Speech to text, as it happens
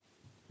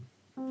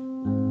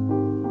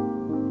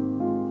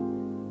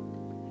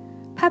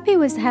Puppy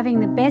was having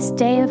the best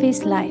day of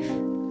his life.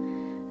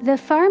 The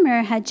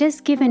farmer had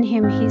just given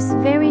him his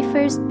very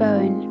first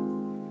bone.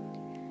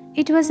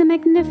 It was a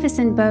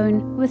magnificent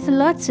bone with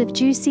lots of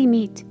juicy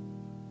meat.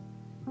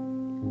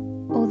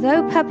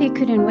 Although Puppy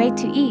couldn't wait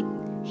to eat,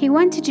 he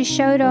wanted to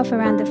show it off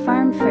around the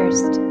farm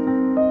first.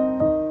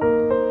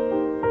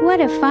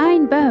 "What a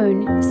fine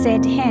bone,"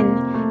 said Hen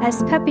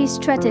as Puppy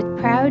strutted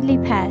proudly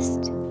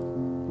past.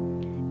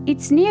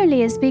 "It's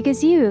nearly as big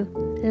as you,"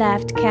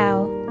 laughed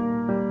Cow.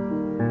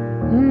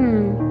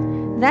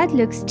 That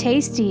looks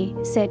tasty,"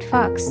 said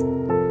Fox.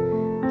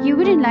 "You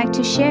wouldn't like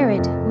to share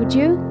it, would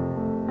you?"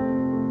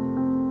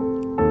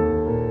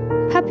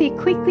 Puppy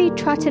quickly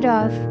trotted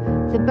off,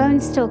 the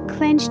bone still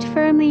clenched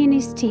firmly in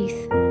his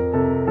teeth.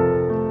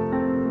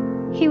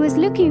 He was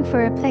looking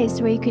for a place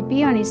where he could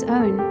be on his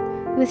own,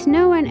 with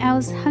no one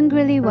else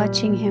hungrily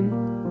watching him.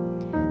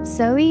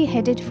 So he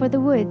headed for the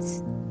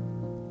woods.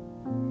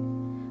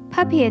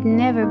 Puppy had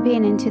never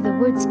been into the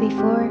woods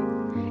before.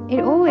 It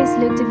always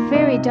looked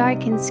very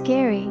dark and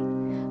scary,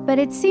 but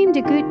it seemed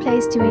a good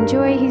place to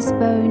enjoy his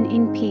bone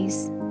in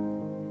peace.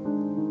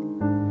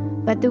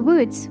 But the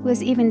woods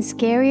was even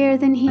scarier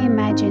than he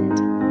imagined.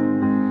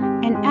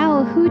 An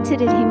owl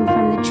hooted at him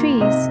from the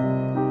trees.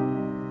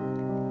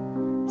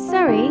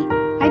 "Sorry,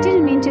 I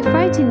didn't mean to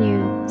frighten you,"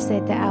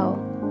 said the owl.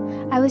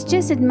 "I was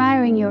just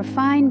admiring your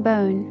fine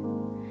bone.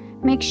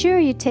 Make sure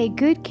you take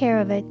good care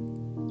of it."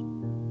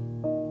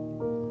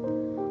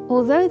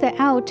 Although the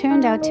owl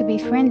turned out to be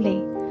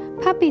friendly,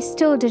 Puppy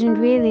still didn't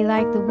really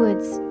like the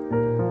woods.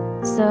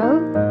 So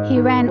he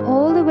ran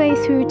all the way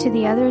through to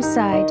the other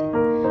side,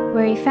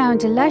 where he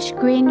found lush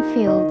green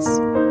fields.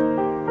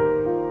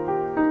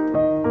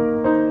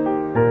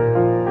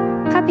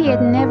 Puppy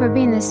had never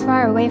been this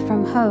far away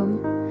from home.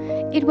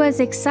 It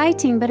was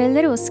exciting but a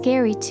little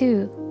scary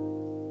too.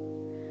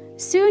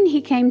 Soon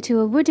he came to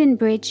a wooden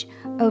bridge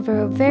over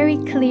a very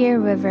clear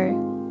river.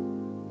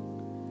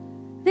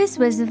 This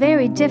was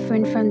very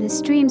different from the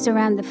streams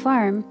around the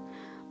farm,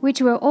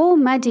 which were all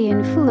muddy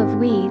and full of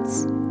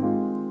weeds.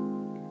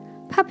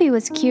 Puppy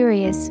was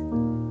curious.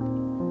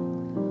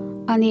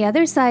 On the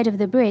other side of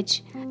the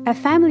bridge, a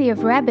family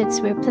of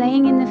rabbits were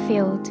playing in the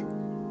field.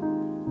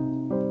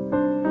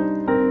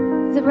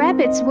 "The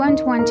rabbits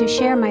won't want to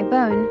share my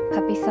bone,"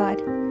 Puppy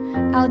thought.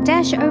 "I'll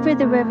dash over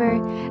the river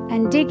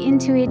and dig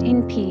into it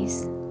in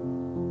peace."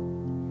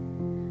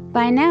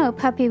 By now,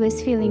 Puppy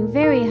was feeling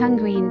very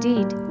hungry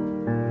indeed.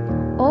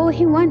 All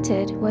he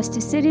wanted was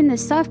to sit in the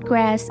soft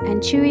grass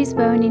and chew his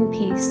bone in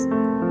peace.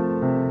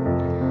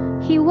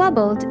 He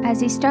wobbled as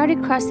he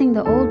started crossing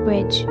the old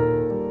bridge.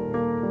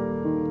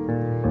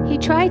 He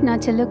tried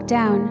not to look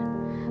down,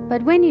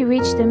 but when he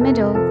reached the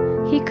middle,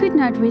 he could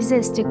not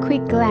resist a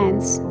quick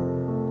glance.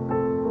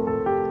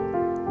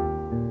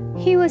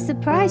 He was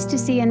surprised to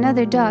see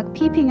another dog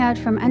peeping out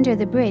from under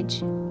the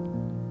bridge.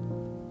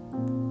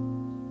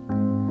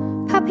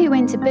 Puppy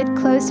went a bit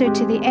closer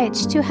to the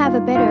edge to have a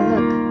better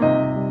look.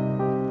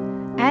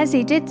 As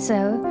he did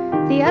so,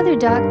 the other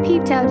dog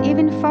peeped out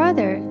even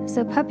farther,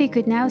 so Puppy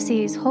could now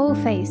see his whole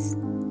face.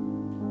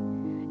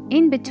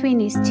 In between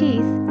his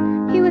teeth,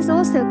 he was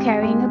also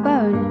carrying a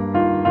bone.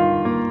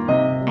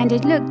 And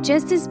it looked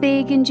just as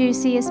big and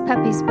juicy as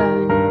Puppy's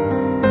bone.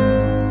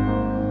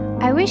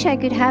 "I wish I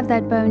could have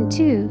that bone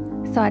too,"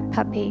 thought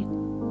Puppy.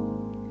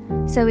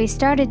 So he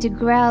started to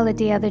growl at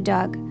the other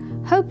dog,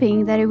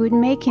 hoping that it would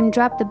make him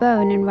drop the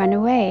bone and run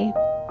away.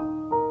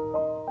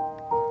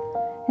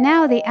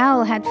 Now the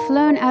owl had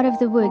flown out of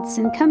the woods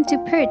and come to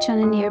perch on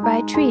a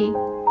nearby tree.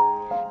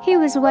 He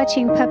was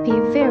watching Puppy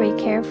very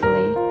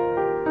carefully.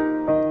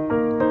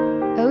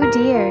 "Oh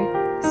dear,"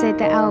 said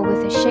the owl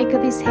with a shake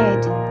of his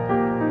head.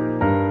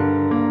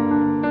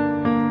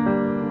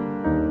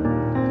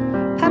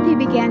 Puppy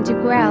began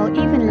to growl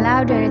even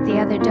louder at the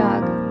other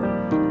dog.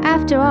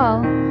 After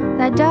all,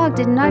 that dog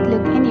did not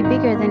look any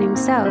bigger than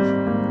himself.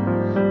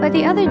 But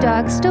the other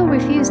dog still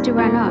refused to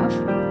run off,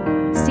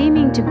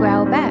 seeming to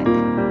growl back.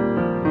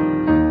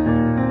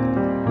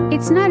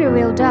 "It's not a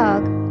real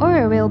dog or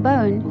a real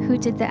bone,"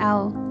 hooted the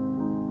owl.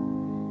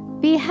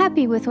 "Be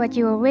happy with what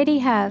you already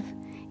have,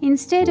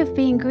 instead of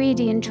being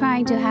greedy and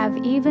trying to have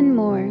even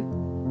more."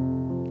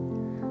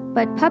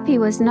 But Puppy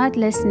was not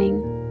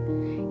listening.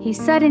 He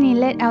suddenly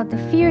let out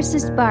the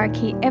fiercest bark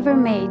he ever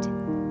made.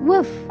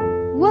 "Woof!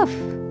 Woof!"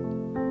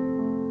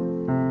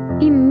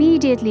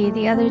 Immediately,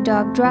 the other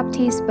dog dropped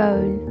his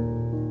bone.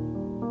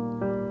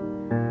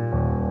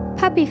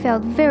 Puppy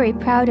felt very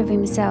proud of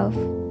himself.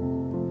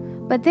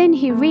 But then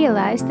he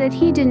realized that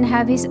he didn't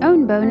have his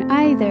own bone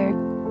either.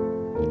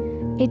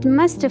 It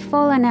must have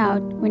fallen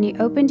out when he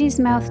opened his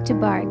mouth to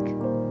bark.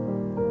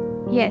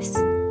 Yes,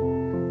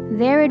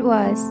 there it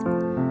was,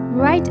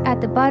 right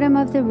at the bottom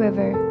of the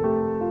river.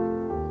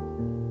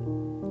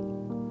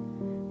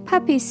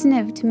 Puppy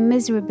sniffed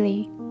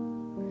miserably.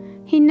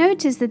 He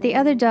noticed that the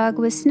other dog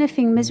was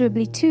sniffing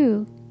miserably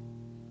too.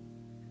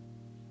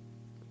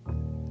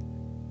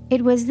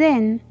 It was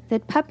then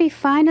that Puppy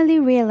finally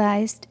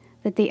realized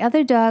that the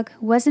other dog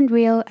wasn't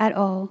real at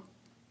all.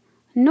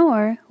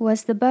 nor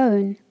was the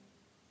bone.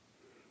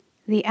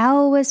 The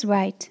owl was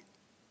right.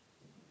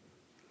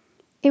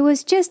 It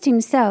was just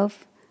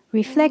himself,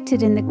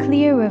 reflected in the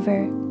clear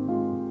river.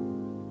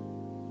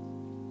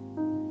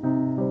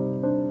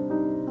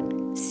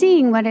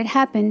 Seeing what had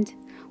happened,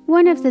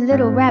 one of the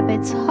little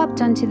rabbits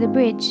hopped onto the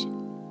bridge.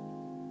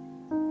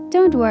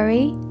 "Don't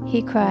worry,"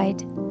 he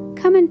cried.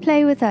 "Come and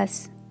play with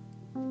us."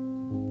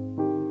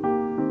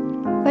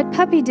 But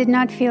Puppy did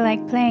not feel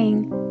like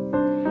playing.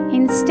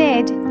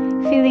 Instead,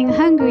 feeling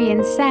hungry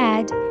and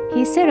sad,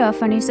 he set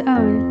off on his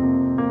own.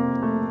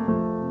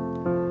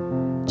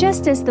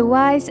 Just as the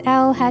wise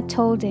owl had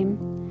told him,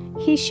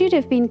 he should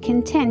have been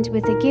content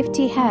with the gift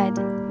he had,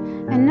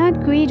 and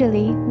not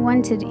greedily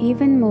wanted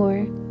even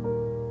more.